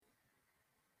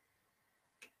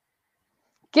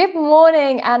Good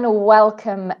morning and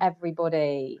welcome,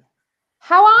 everybody.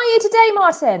 How are you today,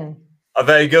 Martin? I'm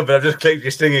very good, but I've just clicked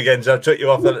your sting again, so I took you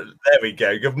off. There we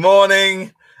go. Good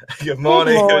morning. Good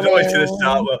morning. I was always going to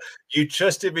start well. You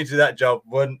trusted me to that job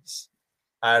once,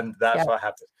 and that's what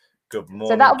happened. Good morning.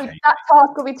 So that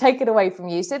task will be taken away from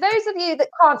you. So those of you that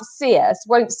can't see us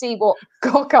won't see what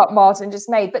cock-up Martin just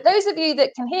made. But those of you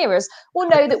that can hear us will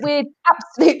know that we're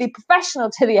absolutely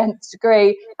professional to the nth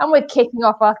degree, and we're kicking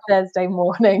off our Thursday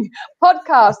morning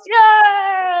podcast.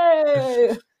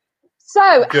 Yay!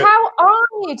 So how are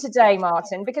you today,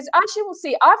 Martin? Because as you will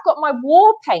see, I've got my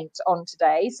war paint on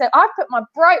today. So I've put my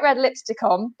bright red lipstick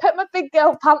on, put my big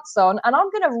girl pants on, and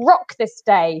I'm going to rock this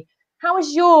day. How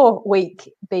has your week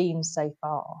been so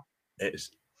far? It's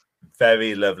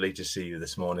very lovely to see you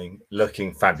this morning,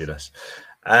 looking fabulous.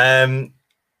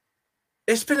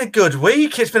 It's been a good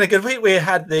week. We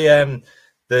had the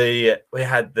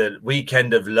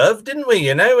weekend of love, didn't we?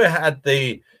 You know, we had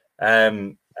the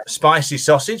spicy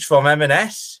sausage from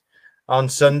M&S on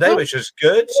Sunday, which was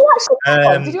good.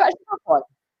 Did you actually have one?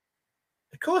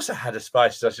 Of course I had a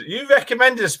spicy sausage. You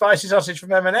recommended a spicy sausage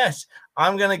from M&S.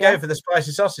 I'm going to go for the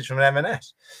spicy sausage from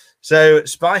M&S. So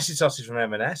spicy sausage from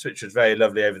M&S, which was very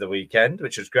lovely over the weekend,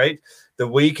 which was great. The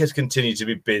week has continued to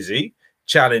be busy,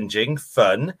 challenging,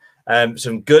 fun.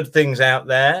 Some good things out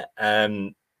there.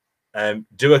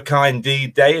 Do a Kind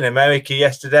Deed Day in America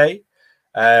yesterday,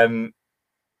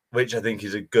 which I think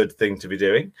is a good thing to be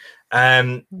doing.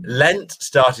 Lent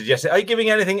started yesterday. Are you giving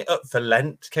anything up for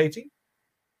Lent, Katie?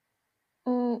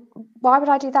 Why would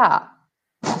I do that?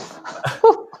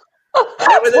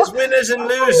 There's winners and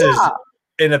losers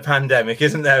in a pandemic,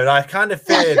 isn't there? And I kind of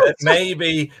fear that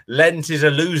maybe Lent is a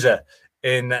loser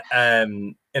in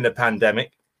a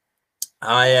pandemic.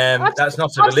 That's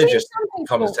not a religious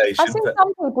connotation. I've seen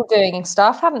some people doing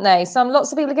stuff, haven't they?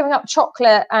 Lots of people are giving up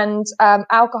chocolate and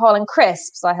alcohol and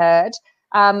crisps, I heard.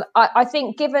 I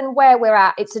think given where we're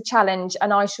at, it's a challenge,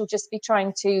 and I shall just be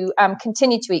trying to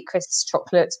continue to eat crisps,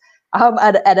 chocolate,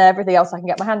 and everything else I can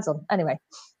get my hands on. Anyway.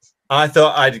 I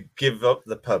thought I'd give up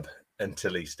the pub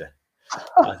until Easter. I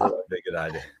thought that would be a good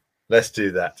idea. Let's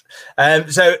do that.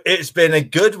 So it's been a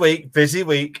good week, busy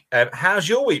week. How's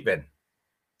your week been?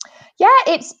 Yeah,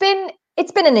 it's been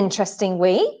an interesting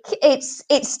week. It's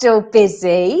still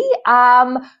busy.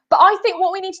 But I think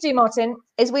what we need to do, Martin,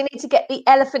 is we need to get the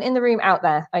elephant in the room out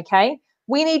there, okay?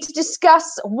 We need to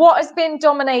discuss what has been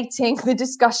dominating the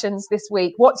discussions this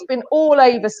week, what's been all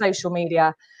over social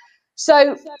media.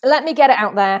 So let me get it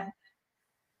out there.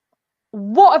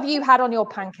 What have you had on your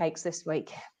pancakes this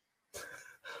week?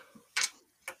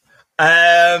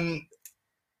 Well,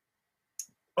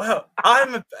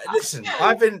 listen,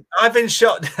 I've been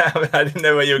shot down. I didn't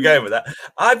know where you were going with that.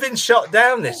 I've been shot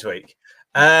down this week.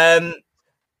 I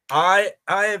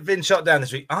have been shot down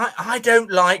this week. I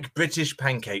don't like British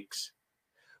pancakes.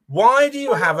 Why do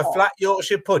you have a flat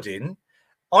Yorkshire pudding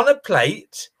on a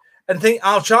plate and think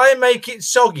I'll try and make it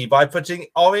soggy by putting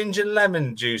orange and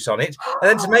lemon juice on it, and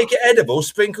then to make it edible,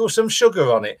 sprinkle some sugar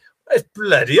on it? It's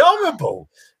bloody horrible.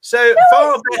 So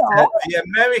far better the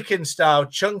American style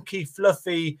chunky,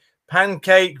 fluffy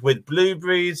pancake with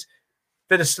blueberries,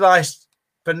 bit of sliced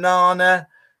banana,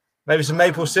 maybe some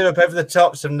maple syrup over the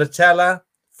top, some Nutella.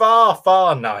 Far,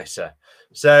 far nicer.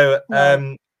 So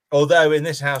although in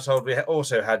this household we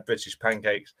also had British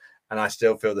pancakes, and I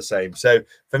still feel the same. So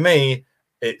for me,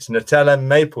 it's Nutella,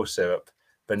 maple syrup,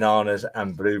 bananas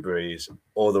and blueberries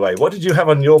all the way. What did you have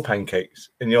on your pancakes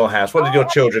in your house? What did your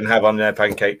children have on their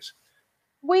pancakes?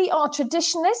 We are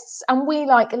traditionalists, and we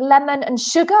like lemon and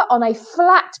sugar on a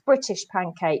flat British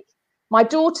pancake. My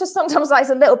daughter sometimes likes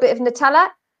a little bit of Nutella.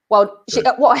 Well,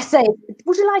 what I say,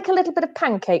 would you like a little bit of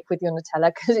pancake with your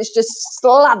Nutella? Because it's just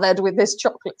slathered with this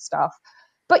chocolate stuff.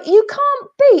 But you can't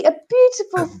beat a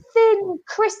beautiful, thin,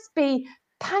 crispy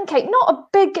pancake, not a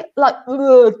big, like,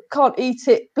 can't eat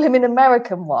it, blimmin'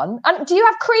 American one. And do you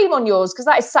have cream on yours? Because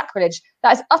that is sacrilege.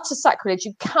 That is utter sacrilege.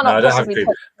 You cannot possibly put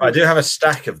cream. I do have a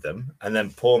stack of them and then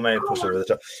pour maple syrup over the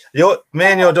top. Me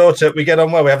and your daughter, we get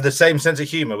on well. We have the same sense of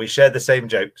humour. We share the same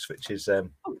jokes, which is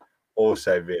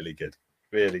also really good.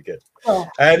 Really good. So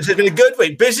it's been a good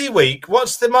week, busy week.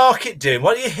 What's the market doing?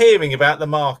 What are you hearing about the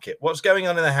market? What's going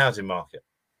on in the housing market?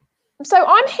 So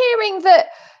I'm hearing that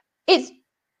it's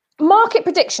market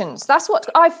predictions. That's what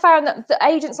I've found, that the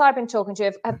agents I've been talking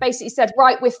to have basically said,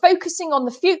 right, we're focusing on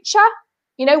the future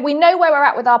You know, we know where we're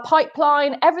at with our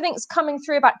pipeline. Everything's coming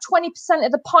through. About 20%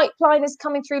 of the pipeline is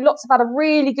coming through. Lots have had a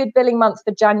really good billing month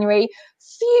for January.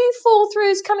 Few fall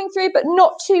throughs coming through, but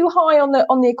not too high on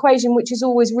the equation, which is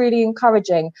always really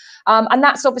encouraging. And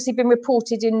that's obviously been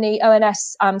reported in the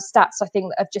ONS stats, I think,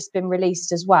 that have just been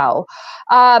released as well.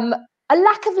 A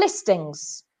lack of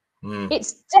listings.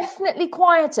 It's definitely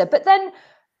quieter. But then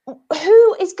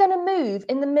who is going to move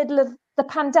in the middle of the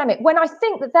pandemic when I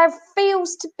think that there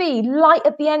feels to be light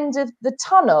at the end of the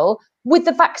tunnel with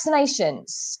the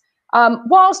vaccinations?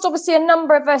 Whilst obviously a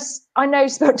number of us, I know,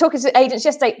 talking to agents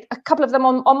yesterday, a couple of them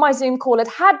on my Zoom call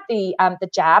had the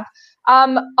jab.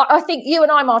 I think you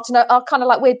and I, Martin, are kind of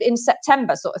like we're in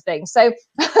September sort of thing. So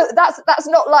that's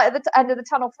not light at the end of the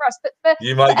tunnel for us. But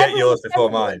you might get yours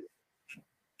before mine.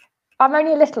 I'm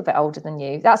only a little bit older than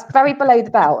you. That's very below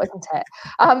the belt, isn't it?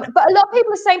 But a lot of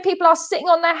people are saying people are sitting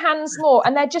on their hands more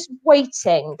and they're just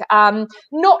waiting.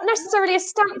 Not necessarily a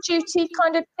stamp duty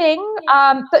kind of thing,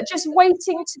 but just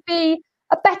waiting to be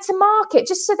a better market,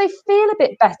 just so they feel a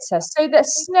bit better. So the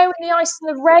snow and the ice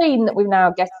and the rain that we're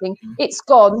now getting, it's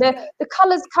gone. The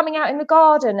colours coming out in the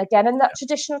garden again, and that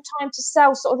traditional time to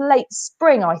sell sort of late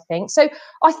spring, I think. So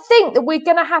I think that we're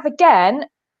going to have, again,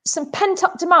 some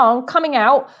pent-up demand coming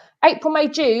out April, May,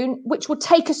 June, which will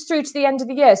take us through to the end of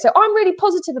the year. So I'm really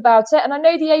positive about it. And I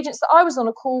know the agents that I was on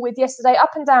a call with yesterday up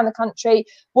and down the country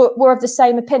were of the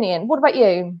same opinion. What about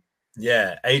you?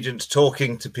 Yeah, agents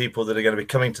talking to people that are going to be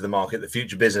coming to the market, the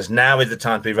future business. Now is the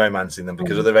time to be romancing them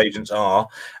because other agents are,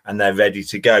 and they're ready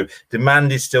to go.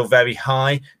 Demand is still very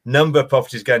high. Number of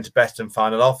properties going to best and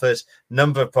final offers.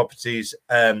 Number of properties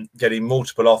getting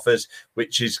multiple offers,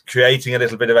 which is creating a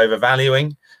little bit of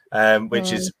overvaluing.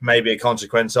 Which is maybe a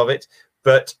consequence of it.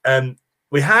 But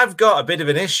we have got a bit of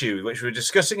an issue, which we were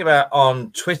discussing about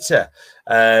on Twitter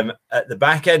at the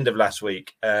back end of last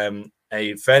week.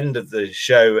 A friend of the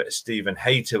show, Stephen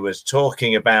Hayter, was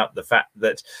talking about the fact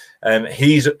that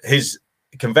his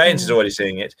conveyance is already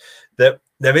seeing it, that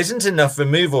there isn't enough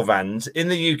removal vans in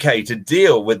the UK to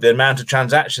deal with the amount of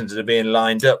transactions that are being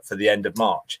lined up for the end of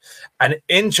March. And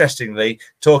interestingly,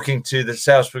 talking to the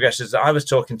sales progressors that I was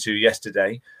talking to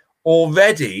yesterday,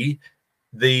 already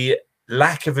the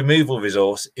lack of removal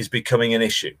resource is becoming an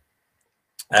issue.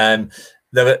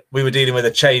 We were dealing with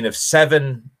a chain of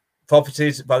 7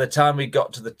 properties. By the time we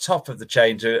got to the top of the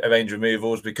chain to arrange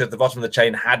removals, because the bottom of the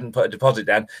chain hadn't put a deposit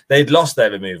down, they'd lost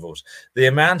their removals. The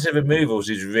amount of removals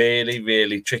is really,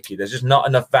 really tricky. There's just not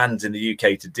enough vans in the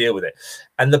UK to deal with it.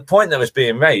 And the point that was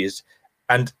being raised,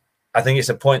 and I think it's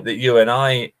a point that you and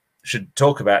I should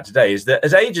talk about today, is that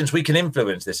as agents, we can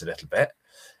influence this a little bit.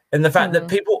 In the fact that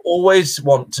people always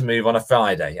want to move on a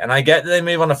Friday. And I get that they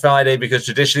move on a Friday because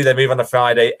traditionally they move on a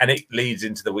Friday and it leads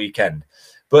into the weekend.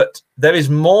 But there is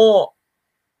more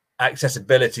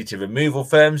accessibility to removal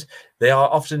firms. They are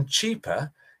often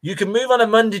cheaper. You can move on a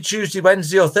Monday, Tuesday,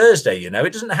 Wednesday or Thursday, you know.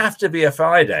 It doesn't have to be a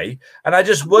Friday. And I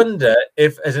just wonder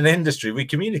if, as an industry, we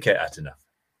communicate that enough.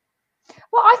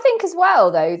 Well, I think as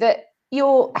well, though, that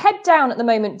you're head down at the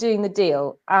moment doing the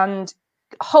deal and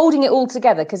holding it all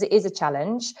together, because it is a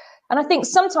challenge. And I think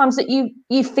sometimes that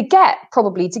you forget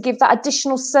probably to give that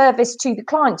additional service to the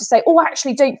client to say, oh,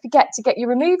 actually, don't forget to get your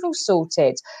removal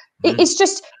sorted.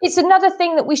 It's another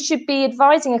thing that we should be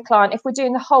advising a client if we're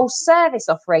doing the whole service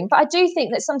offering. But I do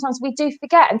think that sometimes we do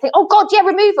forget and think, oh, God, yeah,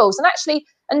 removals. And actually,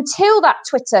 until that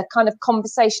Twitter kind of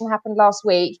conversation happened last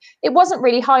week, it wasn't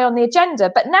really high on the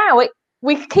agenda. But now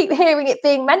we keep hearing it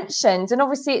being mentioned. And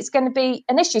obviously, it's going to be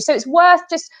an issue. So it's worth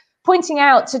just pointing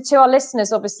out to our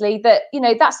listeners, obviously, that, you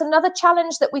know, that's another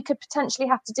challenge that we could potentially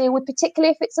have to deal with,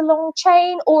 particularly if it's a long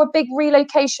chain or a big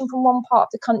relocation from one part of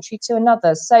the country to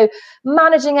another. So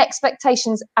managing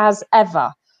expectations as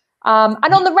ever.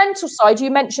 And on the rental side, you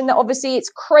mentioned that obviously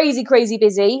it's crazy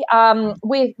busy.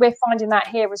 We're finding that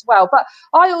here as well. But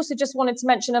I also just wanted to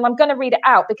mention, and I'm going to read it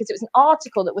out because it was an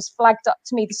article that was flagged up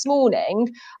to me this morning.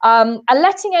 A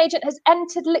letting agent has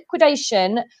entered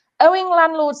liquidation owing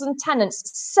landlords and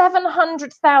tenants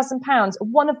 £700,000,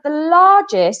 one of the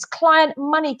largest client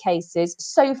money cases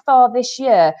so far this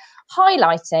year,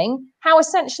 highlighting how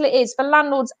essential it is for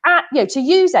landlords to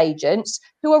use agents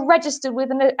who are registered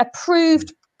with an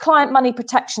approved client money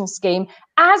protection scheme,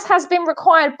 as has been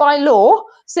required by law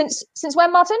since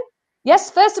when, Martin? Yes,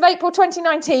 1st of April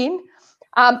 2019.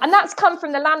 And that's come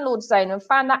from the landlord zone, and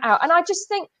found that out. And I just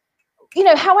think, you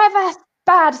know, however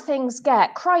bad things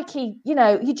get, crikey, you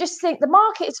know, you just think the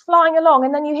market is flying along,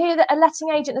 and then you hear that a letting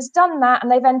agent has done that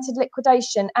and they've entered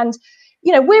liquidation. And,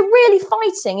 you know, we're really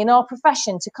fighting in our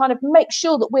profession to kind of make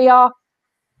sure that we are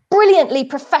brilliantly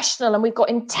professional and we've got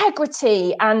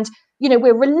integrity and,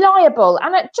 we're reliable.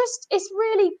 And it's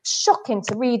really shocking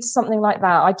to read something like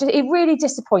that. It really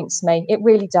disappoints me. It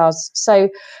really does. So,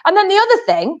 and then the other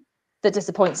thing that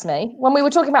disappoints me, when we were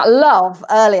talking about love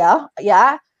earlier,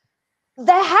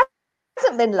 there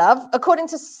hasn't been love, according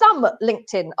to some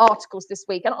LinkedIn articles this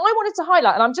week. And I wanted to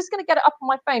highlight, and I'm just going to get it up on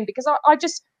my phone, because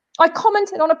I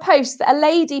commented on a post that a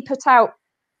lady put out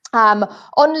on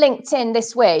LinkedIn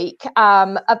this week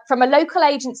from a local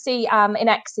agency in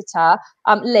Exeter,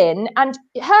 Lynn, and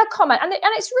her comment, and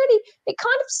it's really, it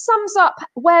kind of sums up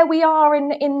where we are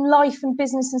in life and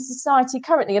business and society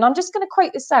currently. And I'm just going to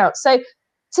quote this out. So,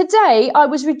 today I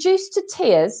was reduced to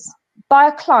tears by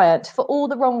a client for all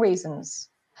the wrong reasons.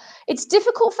 It's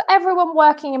difficult for everyone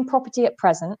working in property at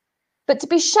present, but to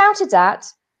be shouted at,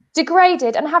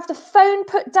 degraded, and have the phone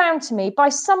put down to me by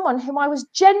someone whom I was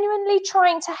genuinely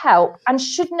trying to help and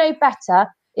should know better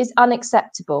is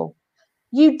unacceptable.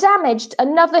 You damaged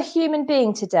another human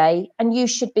being today, and you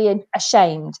should be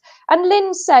ashamed. And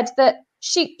Lynn said that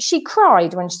she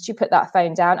cried when she put that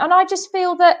phone down. And I just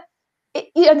feel that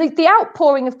the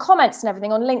outpouring of comments and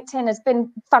everything on LinkedIn has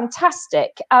been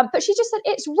fantastic. But she just said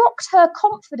it's rocked her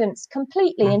confidence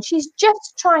completely, and she's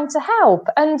just trying to help.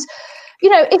 And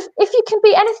if you can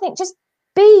be anything, just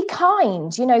be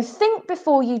kind. Think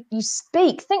before you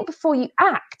speak, think before you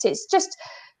act. Are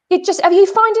you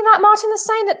finding that, Martin, the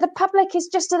same, that the public is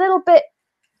just a little bit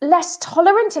less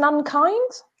tolerant and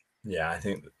unkind? Yeah, I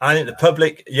think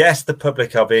the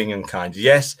public are being unkind.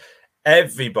 Yes,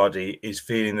 everybody is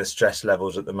feeling the stress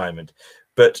levels at the moment.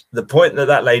 But the point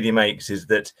that lady makes is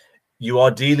that you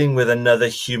are dealing with another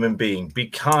human being. Be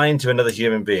kind to another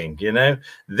human being.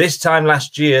 This time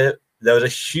last year, there was a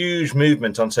huge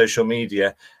movement on social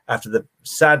media after the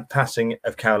sad passing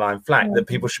of Caroline Flack that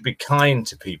people should be kind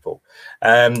to people.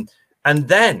 And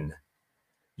then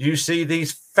you see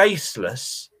these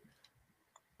faceless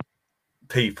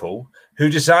people who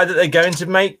decide that they're going to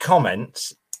make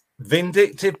comments,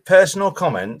 vindictive personal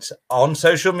comments on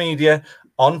social media,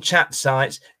 on chat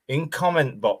sites, in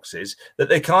comment boxes, that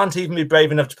they can't even be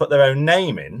brave enough to put their own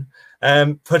name in,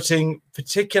 putting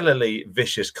particularly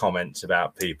vicious comments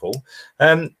about people.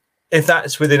 If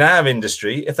that's within our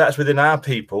industry, if that's within our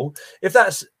people, if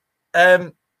that's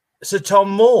Sir Tom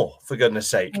Moore, for goodness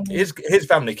sake, his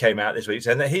family came out this week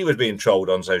saying that he was being trolled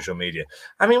on social media.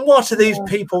 I mean, what are these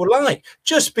people like?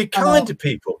 Just be kind to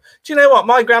people. Do you know what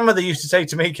my grandmother used to say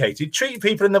to me, Katie? Treat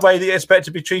people in the way that you expect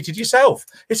to be treated yourself.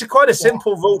 It's quite a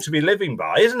simple rule to be living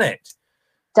by, isn't it?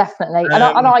 Definitely. And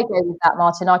I go with that,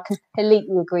 Martin. I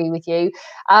completely agree with you.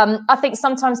 I think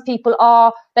sometimes people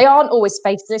aren't always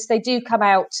faceless. They do come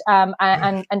out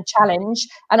and challenge.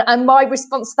 And my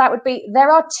response to that would be, there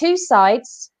are two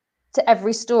sides to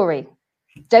every story.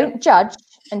 Don't judge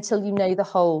until you know the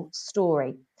whole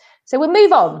story. So we'll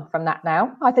move on from that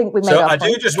now. I think we made our point. I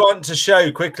do just want to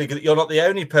show quickly that you're not the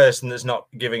only person that's not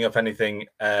giving up anything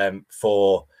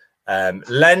for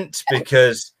Lent,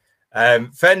 because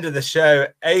friend of the show,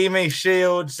 Amy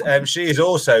Shields, she is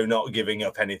also not giving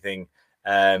up anything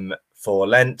for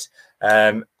Lent,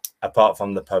 apart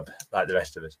from the pub, like the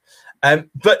rest of us.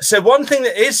 But so one thing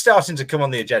that is starting to come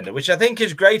on the agenda, which I think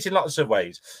is great in lots of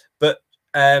ways, but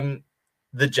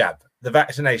the jab, the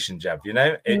vaccination jab,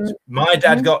 my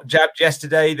dad got jabbed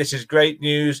yesterday. This is great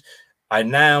news. I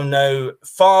now know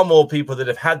far more people that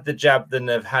have had the jab than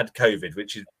have had COVID,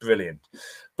 which is brilliant.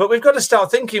 But we've got to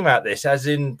start thinking about this as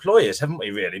employers, haven't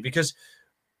we, really? Because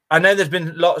I know there's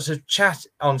been lots of chat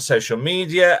on social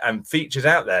media and features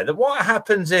out there that what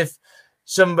happens if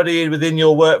somebody within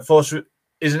your workforce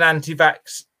is an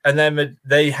anti-vax and then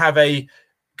they have a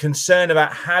concern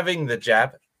about having the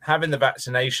jab, having the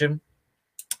vaccination,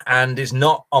 and is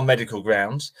not on medical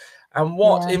grounds, and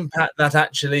what impact that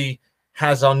actually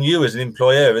has on you as an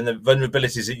employer and the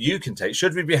vulnerabilities that you can take.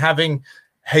 Should we be having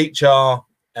HR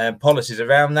policies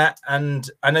around that? And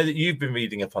I know that you've been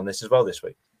reading up on this as well this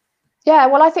week. Yeah,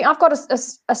 well, I think I've got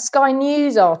a Sky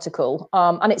News article,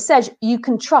 and it says you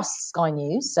can trust Sky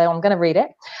News, so I'm going to read it.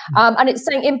 And it's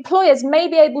saying employers may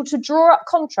be able to draw up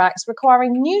contracts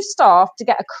requiring new staff to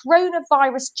get a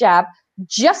coronavirus jab.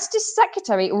 Justice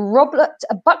Secretary Robert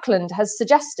Buckland has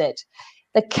suggested.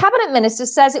 The Cabinet Minister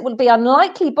says it will be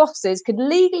unlikely bosses could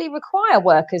legally require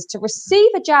workers to receive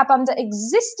a jab under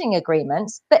existing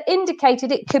agreements, but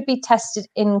indicated it could be tested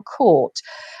in court.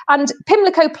 And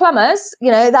Pimlico Plumbers,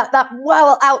 that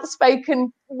well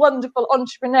outspoken, wonderful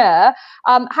entrepreneur,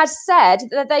 has said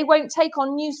that they won't take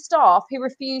on new staff who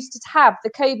refuse to have the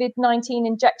COVID-19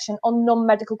 injection on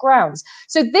non-medical grounds.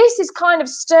 So this is kind of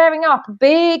stirring up a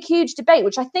big, huge debate,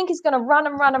 which I think is going to run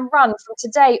and run and run from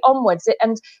today onwards.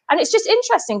 And it's just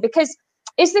interesting because,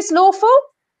 is this lawful?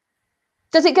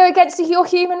 Does it go against your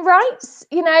human rights?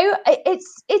 You know,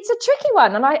 it's a tricky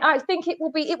one, and I think it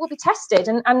will be tested,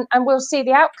 and we'll see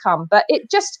the outcome. But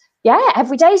it just, yeah,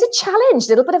 every day is a challenge.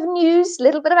 Little bit of news,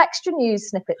 little bit of extra news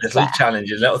snippets. Little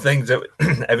challenges, little things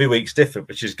that every week's different,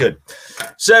 which is good.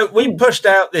 So we pushed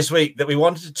out this week that we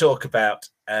wanted to talk about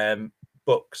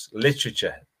books,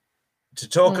 literature, to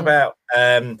talk about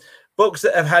books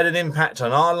that have had an impact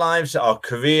on our lives, our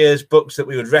careers, books that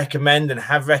we would recommend and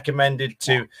have recommended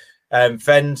to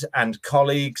friends and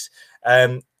colleagues.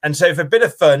 And so for a bit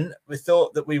of fun, we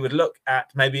thought that we would look at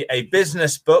maybe a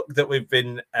business book that we've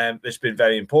been that's been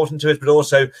very important to us, but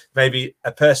also maybe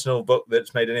a personal book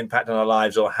that's made an impact on our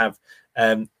lives or have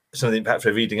some of the impact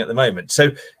we're reading at the moment.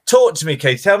 So talk to me,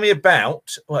 Kate. Tell me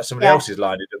about somebody else's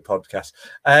line in the podcast.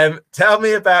 Tell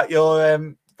me about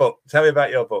your book. Tell me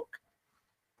about your book.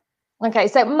 Okay,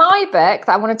 so my book that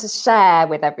I wanted to share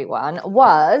with everyone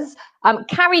was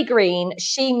Carrie Green,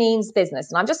 She Means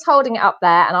Business. And I'm just holding it up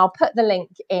there, and I'll put the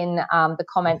link in the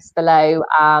comments below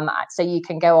so you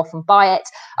can go off and buy it.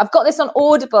 I've got this on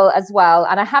Audible as well,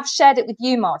 and I have shared it with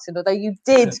you, Martin, although you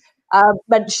did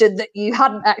mention that you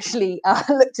hadn't actually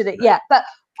looked at it yet. But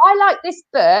I like this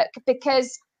book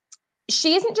because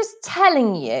she isn't just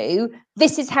telling you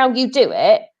this is how you do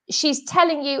it. She's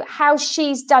telling you how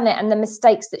she's done it and the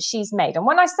mistakes that she's made. And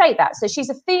when I say that, so she's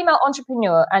a female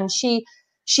entrepreneur, and she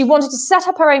wanted to set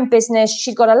up her own business.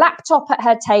 She'd got a laptop at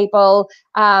her table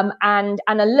and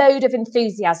a load of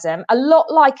enthusiasm, a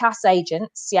lot like us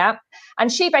agents, yeah.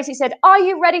 And she basically said, are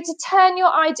you ready to turn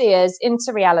your ideas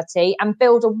into reality and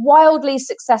build a wildly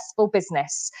successful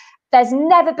business? There's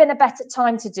never been a better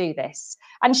time to do this.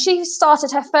 And she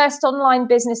started her first online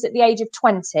business at the age of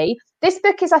 20. This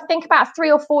book is, I think, about 3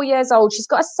 or 4 years old. She's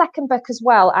got a second book as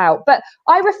well out, but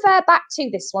I refer back to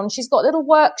this one. She's got little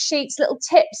worksheets, little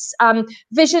tips,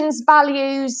 visions,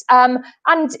 values, and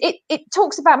it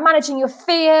talks about managing your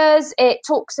fears. It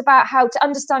talks about how to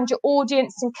understand your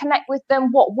audience and connect with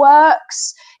them, what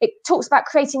works. It talks about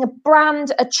creating a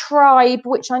brand, a tribe,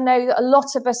 which I know that a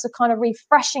lot of us are kind of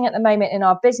refreshing at the moment in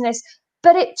our business.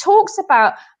 But it talks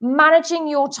about managing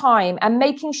your time and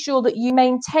making sure that you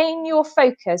maintain your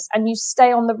focus and you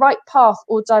stay on the right path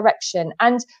or direction.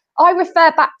 And I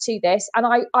refer back to this, and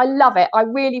I love it. I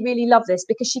really, really love this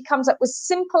because she comes up with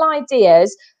simple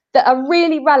ideas that are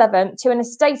really relevant to an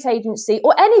estate agency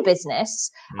or any business.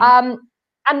 And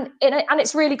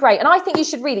it's really great. And I think you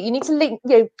should read it. You need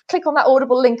to click on that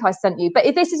Audible link I sent you.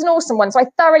 But this is an awesome one. So I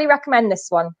thoroughly recommend this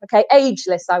one. Okay,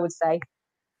 ageless, I would say.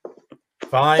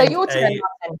 Find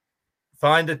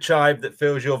a tribe that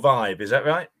fills your vibe. Is that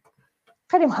right?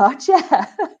 Pretty much, yeah.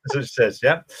 That's what it says,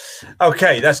 yeah.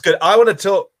 Okay, that's good. I want to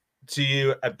talk to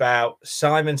you about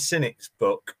Simon Sinek's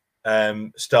book,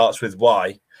 Starts With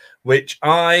Why, which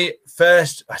I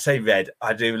read.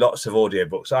 I do lots of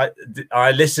audiobooks.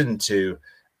 I listened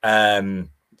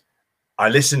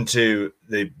to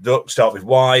the book Start With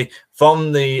Why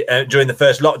from during the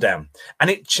first lockdown, and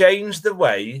it changed the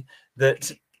way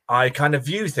that I kind of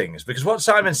view things, because what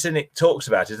Simon Sinek talks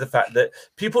about is the fact that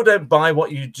people don't buy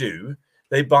what you do,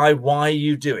 they buy why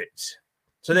you do it.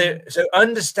 So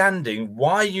understanding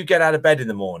why you get out of bed in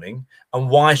the morning and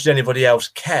why should anybody else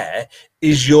care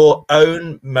is your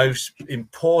own most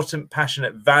important,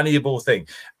 passionate, valuable thing.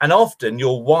 And often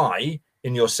your why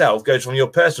in yourself goes from your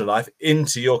personal life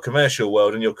into your commercial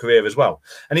world and your career as well.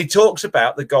 And he talks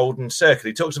about the golden circle.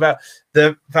 He talks about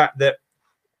the fact that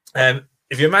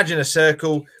if you imagine a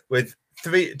circle with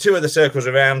two other circles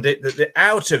around it, that the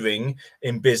outer ring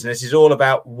in business is all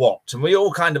about what, and we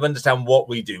all kind of understand what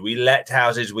we do. We let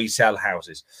houses, we sell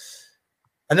houses,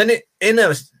 and then in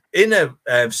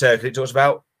a circle it talks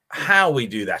about how we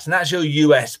do that, and that's your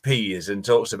USPs, and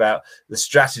talks about the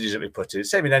strategies that we put in.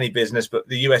 Same in any business, but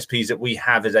the USPs that we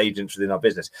have as agents within our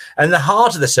business. And the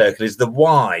heart of the circle is the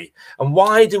why. And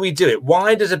why do we do it?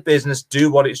 Why does a business do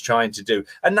what it's trying to do?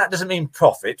 And that doesn't mean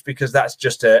profit, because that's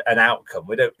just an outcome.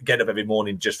 We don't get up every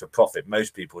morning just for profit.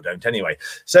 Most people don't anyway.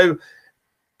 So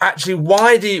actually,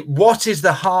 what is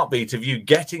the heartbeat of you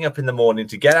getting up in the morning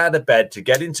to get out of bed, to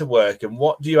get into work, and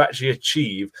what do you actually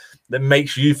achieve that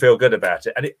makes you feel good about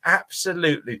it? And it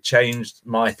absolutely changed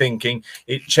my thinking.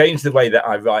 It changed the way that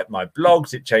I write my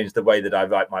blogs. It changed the way that I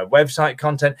write my website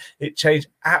content. It changed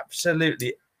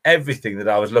absolutely everything that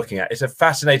I was looking at. It's a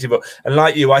fascinating book. And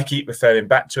like you, I keep referring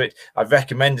back to it. I've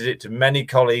recommended it to many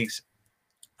colleagues,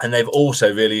 and they've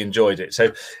also really enjoyed it.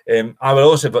 So I will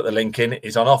also put the link in.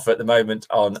 It's on offer at the moment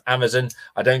on Amazon.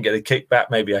 I don't get a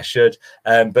kickback. Maybe I should.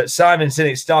 But Simon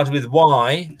Sinek Starts With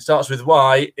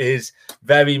Why is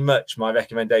very much my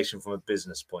recommendation from a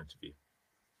business point of view.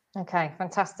 Okay,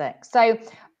 fantastic. So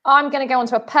I'm going to go on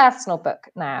to a personal book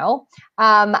now.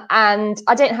 And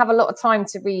I don't have a lot of time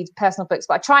to read personal books,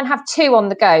 but I try and have two on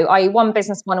the go, i.e. one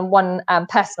business one and one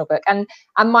personal book. And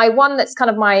my one that's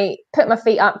kind of my put my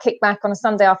feet up, kick back on a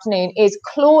Sunday afternoon is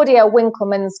Claudia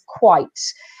Winkleman's Quite.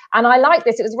 And I like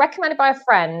this. It was recommended by a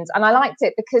friend, and I liked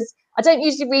it because I don't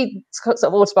usually read sort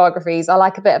of autobiographies. I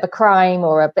like a bit of a crime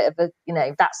or a bit of a,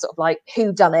 that sort of like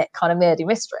whodunit kind of murder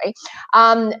mystery.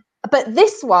 But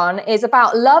this one is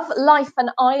about love, life, and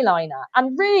eyeliner.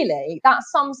 And really, that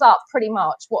sums up pretty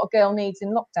much what a girl needs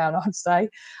in lockdown, I'd say.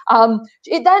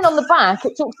 Then on the back,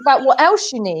 it talks about what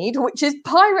else you need, which is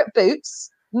pirate boots,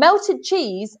 melted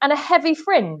cheese, and a heavy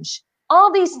fringe.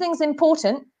 Are these things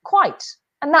important? Quite.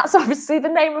 And that's obviously the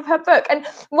name of her book. And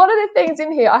one of the things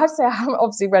in here, I have to say, I haven't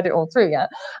obviously read it all through yet.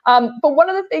 But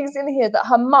one of the things in here that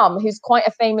her mum, who's quite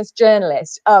a famous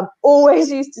journalist,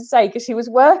 always used to say, because she was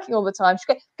working all the time,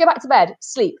 she'd go back to bed,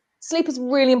 sleep. Sleep is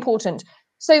really important.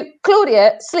 So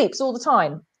Claudia sleeps all the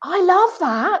time. I love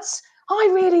that. I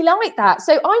really like that.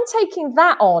 So I'm taking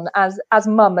that on as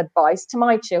mum advice to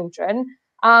my children.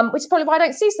 Which is probably why I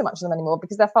don't see so much of them anymore,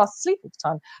 because they're fast asleep all the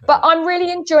time. But I'm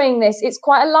really enjoying this. It's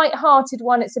quite a light-hearted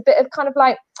one. It's a bit of kind of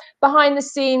like behind the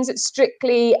scenes. It's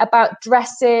strictly about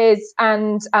dresses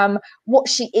and what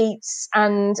she eats,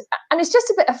 and it's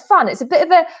just a bit of fun. It's a bit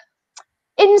of a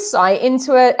insight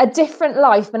into a different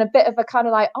life, and a bit of a kind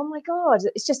of like, oh my God,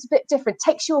 it's just a bit different.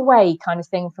 Takes you away kind of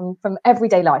thing from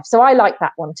everyday life. So I like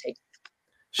that one too.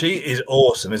 She is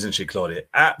awesome, isn't she, Claudia?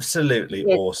 Absolutely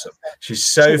awesome. She's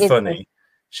so funny.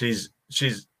 She's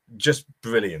just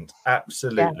brilliant.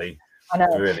 Absolutely. Yeah, I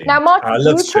know. Brilliant. Now, Martin, I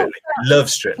love Strictly. Love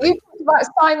Strictly. You talked about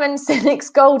Simon Sinek's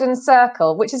Golden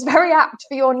Circle, which is very apt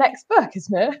for your next book,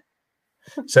 isn't it?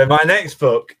 So my next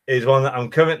book is one that I'm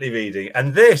currently reading,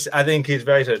 and this I think is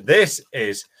very good. This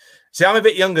is, see, I'm a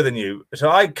bit younger than you, so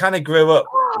I kind of grew up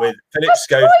with Philip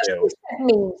Schofield,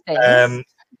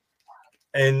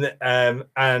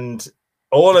 and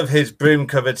all of his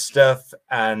broom-covered stuff,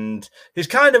 and he's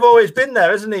kind of always been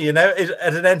there, hasn't he?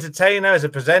 As an entertainer, as a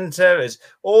presenter, as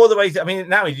all the way to, I mean,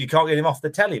 now you can't get him off the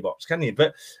telly box, can you?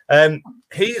 But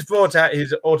he's brought out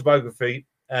his autobiography,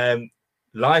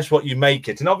 Life's What You Make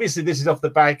It. And obviously this is off the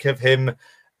back of him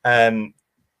coming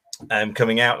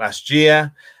out last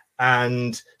year,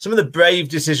 and some of the brave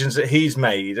decisions that he's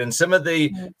made, and some of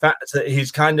the facts that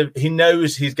he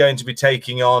knows he's going to be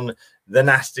taking on the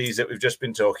nasties that we've just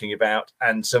been talking about,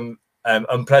 and some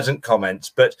unpleasant comments.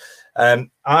 But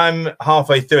I'm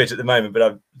halfway through it at the moment, but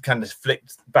I've kind of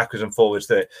flicked backwards and forwards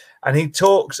through it. And he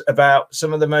talks about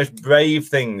some of the most brave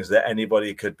things that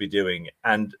anybody could be doing,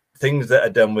 and things that are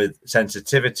done with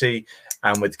sensitivity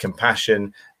and with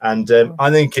compassion. And I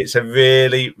think it's a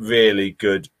really, really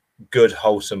good,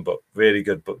 wholesome book, really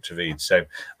good book to read. So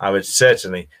I would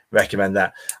certainly recommend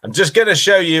that. I'm just going to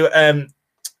show you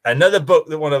another book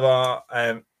that one of our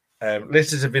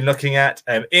listeners have been looking at,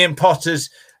 Ian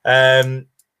Potter's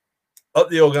Up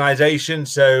the Organisation.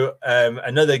 So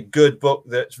another good book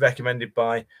that's recommended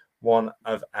by one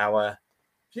of our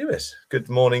viewers. Good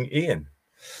morning, Ian.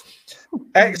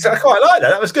 Excellent. I quite like that.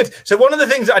 That was good. So one of the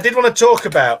things that I did want to talk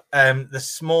about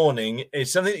this morning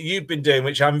is something that you've been doing,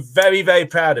 which I'm very, very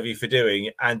proud of you for doing.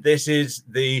 And this is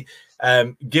the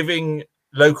giving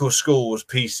local schools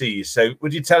PCs. So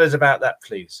would you tell us about that,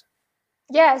 please?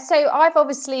 Yeah, so I've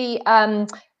obviously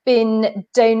been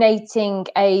donating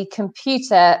a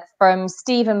computer from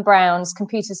Stephen Brown's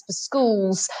Computers for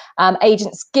Schools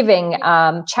Agents Giving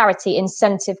charity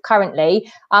incentive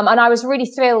currently. And I was really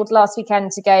thrilled last weekend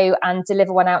to go and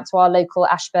deliver one out to our local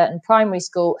Ashburton Primary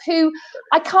School, who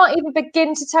I can't even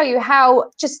begin to tell you how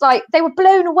just like they were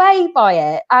blown away by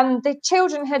it. And the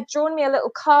children had drawn me a little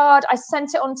card. I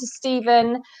sent it on to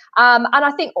Stephen. And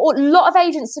I think a lot of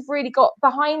agents have really got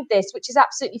behind this, which is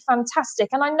absolutely fantastic.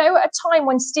 And I know at a time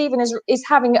when Stephen is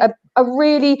having a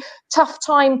really tough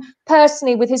time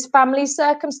personally with his family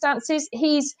circumstances,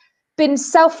 he's been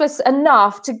selfless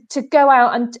enough to go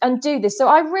out and do this. So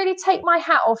I really take my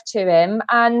hat off to him,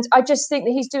 and I just think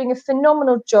that he's doing a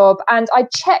phenomenal job. And I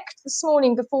checked this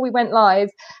morning before we went live,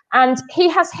 and he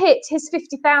has hit his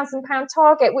 £50,000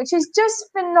 target, which is just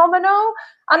phenomenal.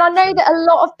 And I know that a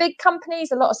lot of big companies,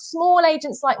 a lot of small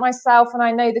agents like myself, and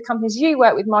I know the companies you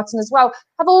work with, Martin, as well,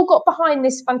 have all got behind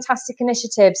this fantastic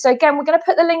initiative. So again, we're going to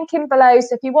put the link in below.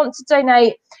 So if you want to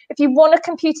donate, if you want a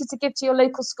computer to give to your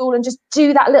local school and just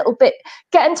do that little bit,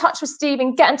 get in touch with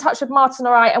Stephen, get in touch with Martin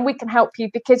or I, and we can help you,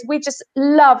 because we just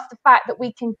love the fact that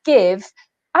we can give.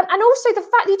 And also the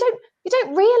fact that you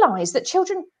don't realise that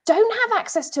children don't have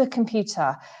access to a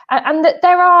computer, and that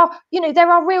there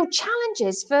are real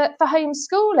challenges for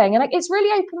homeschooling, and it's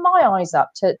really opened my eyes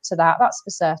up to that. That's for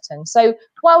certain. So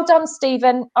well done,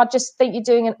 Stephen. I just think you're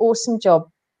doing an awesome job.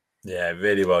 Yeah,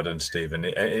 really well done, Stephen.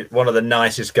 One of the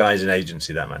nicest guys in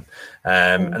agency, that man.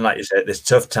 And like you said, this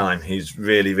tough time, he's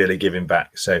really, really giving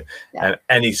back. So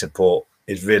any support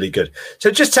is really good. So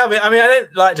just tell me, I mean, I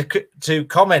don't like to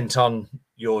comment on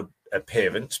your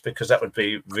appearance because that would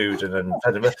be rude and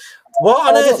unpleasant. What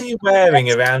on earth are you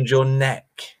wearing around your neck?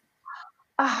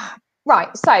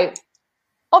 Right. So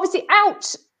obviously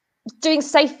out doing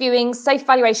safe viewings, safe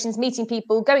valuations, meeting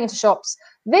people, going into shops.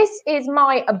 This is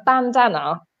my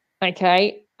bandana.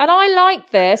 Okay, and I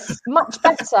like this much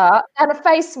better than a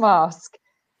face mask.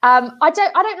 I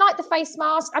don't like the face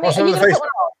mask. I mean, are you going to put one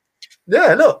on?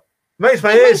 Yeah, look, makes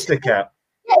my ears stick out.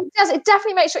 Yeah, it does. It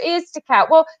definitely makes your ears stick out.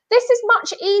 Well, this is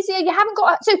much easier. You haven't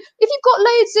got so if you've got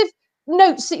loads of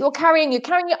notes that you're carrying your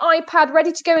iPad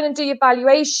ready to go in and do your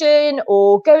valuation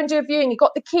or go and do a viewing, you've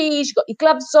got the keys, you've got your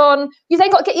gloves on, you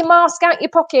then got to get your mask out your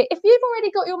pocket. If you've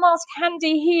already got your mask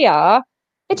handy here,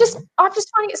 I'm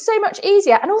just finding it so much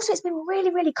easier. And also it's been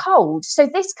really, really cold. So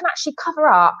this can actually cover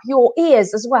up your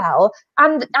ears as well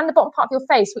and the bottom part of your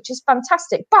face, which is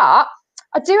fantastic. But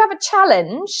I do have a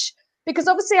challenge because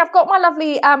obviously I've got my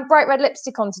lovely bright red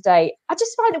lipstick on today. I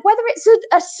just find it, whether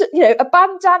it's a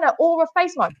bandana or a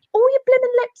face mask, all your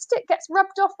blimmin' lipstick gets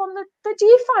rubbed off on the do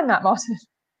you find that, Martin?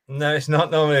 No, it's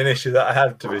not normally an issue that I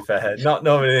have, to be fair. Not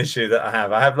normally an issue that I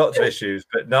have. I have lots of issues,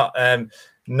 but not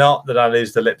that I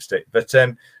lose the lipstick. But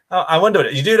I wonder,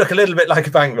 you do look a little bit like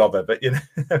a bank robber, but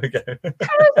there we go. When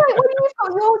you've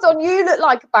got yours on, you look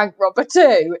like a bank robber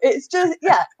too. It's just,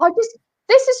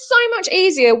 this is so much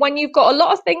easier when you've got a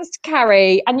lot of things to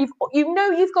carry and you've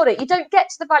got it. You don't get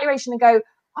to the valuation and go,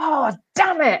 oh,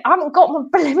 damn it, I haven't got my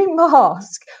blimmin'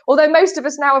 mask. Although most of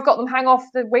us now have got them hang off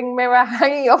the wing mirror,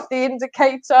 hanging off the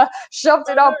indicator, shoved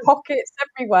in our pockets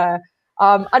everywhere.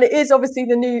 And it is obviously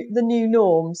the new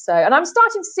norm. So, and I'm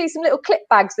starting to see some little clip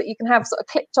bags that you can have sort of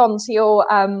clipped onto your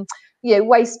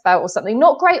waist belt or something.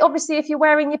 Not great, obviously, if you're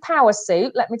wearing your power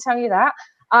suit, let me tell you that.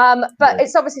 But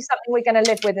it's obviously something we're going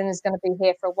to live with and is going to be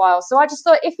here for a while. So I just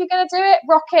thought, if you're going to do it,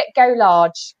 rock it, go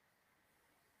large.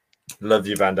 Love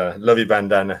your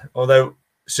bandana. Although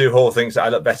Sue Hall thinks that I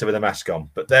look better with a mask on,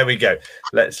 but there we go.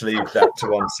 Let's leave that to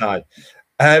one side.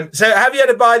 So have you had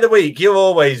a buy the week? You're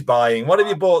always buying. What have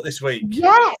you bought this week?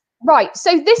 Yeah, right.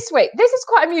 So this week, this is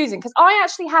quite amusing because I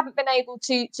actually haven't been able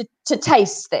to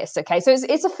taste this. Okay, so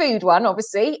it's a food one,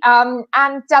 obviously, and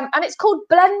it's called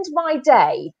Blend My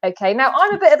Day. Okay, now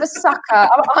I'm a bit of a sucker.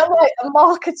 I'm like a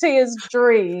marketeer's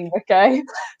dream. Okay,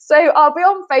 so I'll be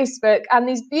on Facebook and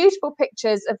these beautiful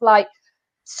pictures of like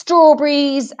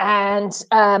strawberries and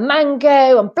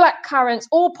mango and black currants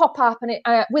all pop up, and it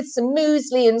with some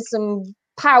muesli and some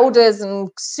powders and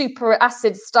super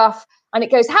acid stuff, and it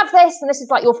goes, have this, and this is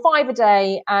like your 5 a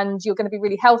day and you're going to be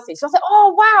really healthy. So I thought,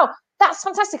 oh wow, that's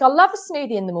fantastic. I love a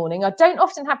smoothie in the morning. I don't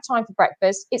often have time for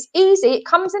breakfast. It's easy, it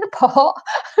comes in a pot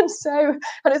and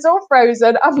it's all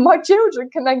frozen and my children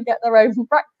can then get their own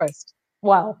breakfast.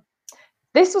 Well,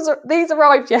 these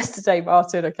arrived yesterday,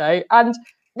 Martin. Okay, and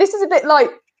this is a bit like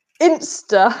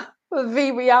Insta v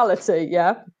reality,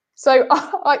 yeah. So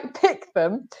I pick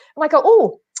them and I go,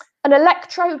 oh, an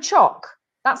electro choc.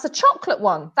 That's a chocolate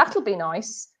one. That'll be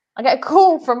nice. I get a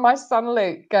call from my son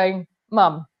Luke going,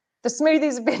 Mum, the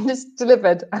smoothies have been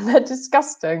delivered and they're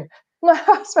disgusting. And I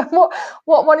asked him,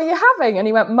 what one are you having? And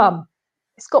he went, Mum,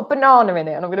 it's got banana in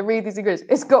it. And I'm going to read these ingredients.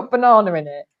 It's got banana in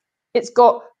it. It's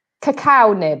got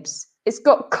cacao nibs. It's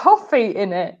got coffee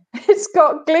in it. It's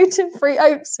got gluten-free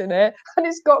oats in it. And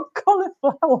it's got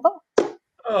cauliflower.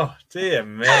 Oh, dear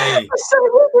me. So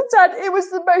it was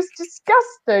the most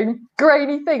disgusting,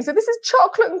 grainy thing. So this is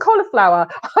chocolate and cauliflower.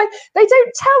 They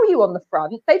don't tell you on the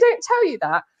front. They don't tell you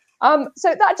that.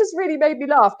 So that just really made me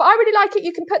laugh. But I really like it.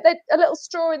 You can put a little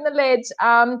straw in the lid.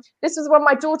 This was one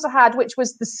my daughter had, which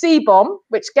was the C-bomb,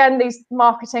 which again, these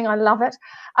marketing, I love it.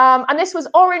 And this was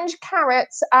orange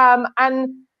carrots and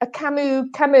a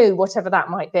camu, whatever that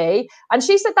might be. And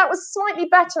she said that was slightly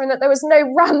better in that there was no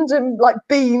random like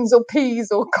beans or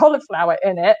peas or cauliflower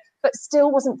in it, but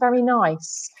still wasn't very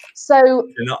nice. So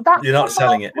you're not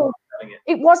selling it.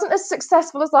 It wasn't as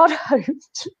successful as I'd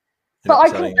hoped. But I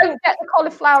don't get the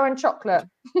cauliflower and chocolate.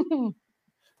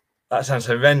 That sounds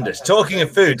horrendous. Talking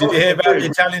of food, did you hear about the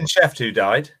Italian chef who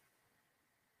died?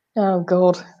 Oh,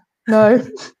 God. No.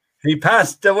 He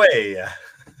passed away.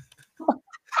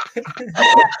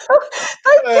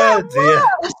 Oh, dear.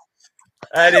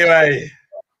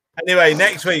 Anyway,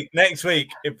 next week,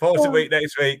 important week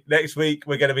next week,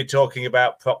 we're going to be talking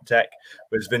about prop tech.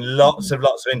 There's been lots of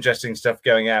interesting stuff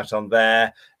going out on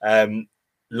there.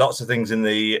 Lots of things in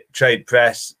the trade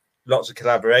press, lots of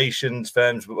collaborations,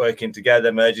 firms working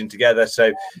together, merging together.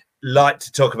 So like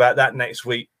to talk about that next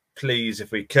week, please,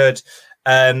 if we could.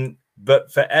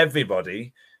 But for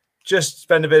everybody, just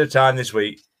spend a bit of time this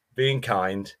week being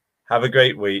kind. Have a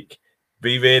great week.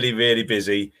 Be really, really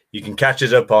busy. You can catch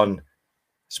us up on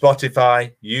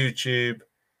Spotify, YouTube,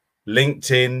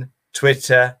 LinkedIn,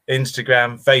 Twitter,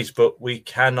 Instagram, Facebook. We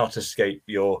cannot escape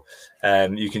your.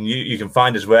 You can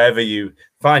find us wherever you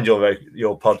find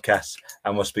your podcasts,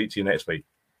 and we'll speak to you next week.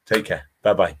 Take care.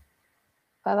 Bye bye.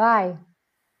 Bye bye.